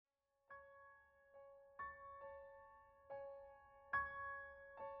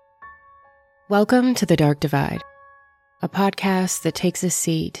Welcome to The Dark Divide, a podcast that takes a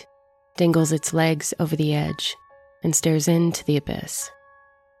seat, dangles its legs over the edge, and stares into the abyss.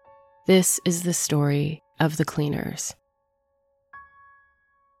 This is the story of the cleaners.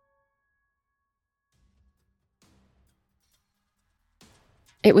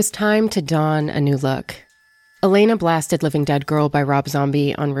 It was time to don a new look. Elena blasted Living Dead Girl by Rob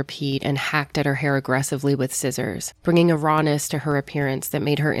Zombie on repeat and hacked at her hair aggressively with scissors, bringing a rawness to her appearance that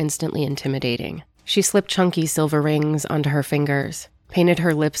made her instantly intimidating. She slipped chunky silver rings onto her fingers, painted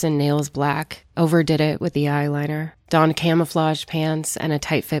her lips and nails black, overdid it with the eyeliner, donned camouflaged pants and a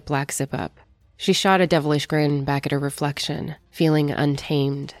tight-fit black zip-up. She shot a devilish grin back at her reflection, feeling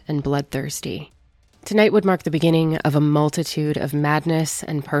untamed and bloodthirsty. Tonight would mark the beginning of a multitude of madness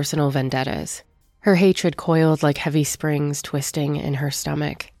and personal vendettas. Her hatred coiled like heavy springs twisting in her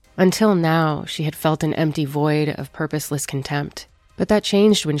stomach. Until now, she had felt an empty void of purposeless contempt. But that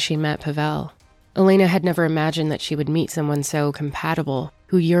changed when she met Pavel. Elena had never imagined that she would meet someone so compatible,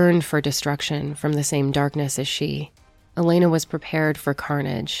 who yearned for destruction from the same darkness as she. Elena was prepared for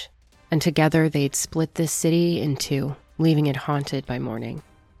carnage, and together they'd split this city in two, leaving it haunted by morning.